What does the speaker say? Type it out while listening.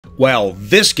Well,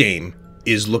 this game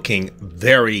is looking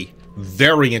very,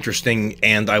 very interesting,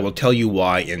 and I will tell you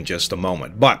why in just a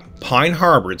moment. But Pine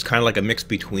Harbor, it's kind of like a mix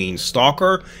between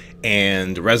Stalker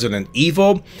and Resident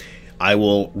Evil. I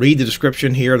will read the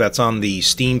description here that's on the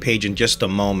Steam page in just a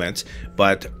moment,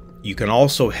 but you can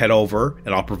also head over,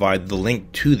 and I'll provide the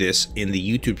link to this in the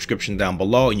YouTube description down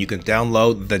below, and you can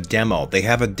download the demo. They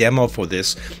have a demo for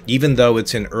this, even though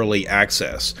it's in early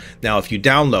access. Now, if you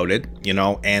download it,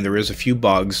 and there is a few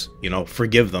bugs,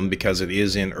 forgive them because it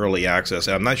is in early access.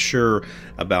 I'm not sure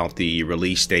about the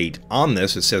release date on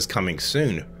this. It says coming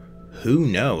soon. Who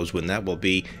knows when that will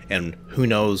be, and who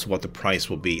knows what the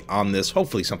price will be on this.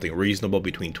 Hopefully something reasonable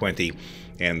between $20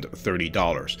 and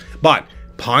 $30. But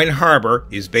Pine Harbor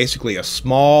is basically a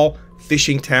small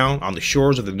fishing town on the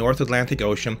shores of the North Atlantic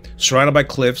Ocean, surrounded by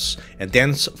cliffs and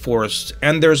dense forests,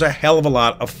 and there's a hell of a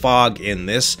lot of fog in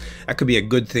this. That could be a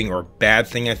good thing or bad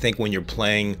thing, I think, when you're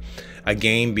playing a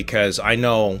game, because I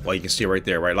know, well, you can see right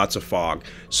there, right? Lots of fog.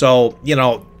 So,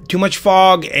 too much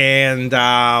fog, and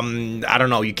I don't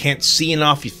know, you can't see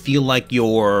enough. You feel like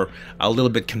you're a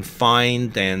little bit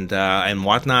confined and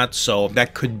whatnot. So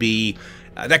that could be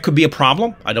a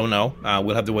problem. I don't know.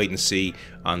 We'll have to wait and see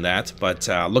on that. But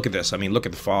look at this. I mean, look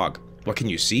at the fog. What can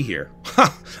you see here?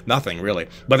 Nothing, really.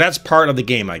 But that's part of the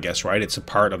game, I guess, right? It's a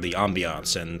part of the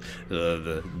ambiance, and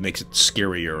makes it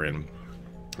scarier and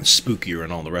spookier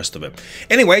and all the rest of it.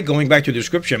 Anyway, going back to the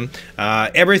description,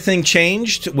 everything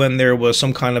changed when there was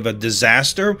some kind of a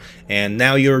disaster, and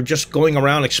now you're just going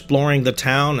around exploring the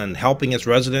town and helping its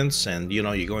residents, and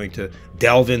you're going to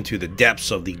delve into the depths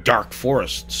of the dark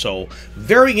forest. So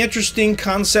very interesting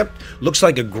concept. Looks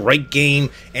like a great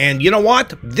game, and you know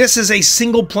what, this is a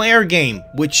single player game,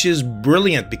 which is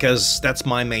brilliant because that's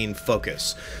my main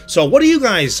focus. So what do you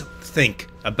guys think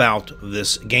about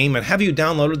this game, and have you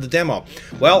downloaded the demo?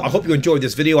 Well, I hope you enjoyed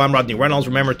this video. I'm Rodney Reynolds.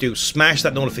 Remember to smash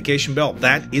that notification bell.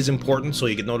 That is important, so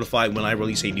you get notified when I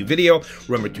release a new video.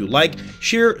 Remember to like,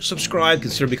 share, subscribe,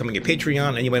 consider becoming a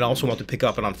Patreon, and you might also want to pick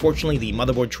up, and unfortunately the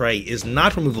motherboard tray is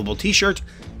not removable t-shirt,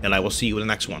 and I will see you in the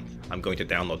next one. I'm going to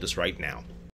download this right now.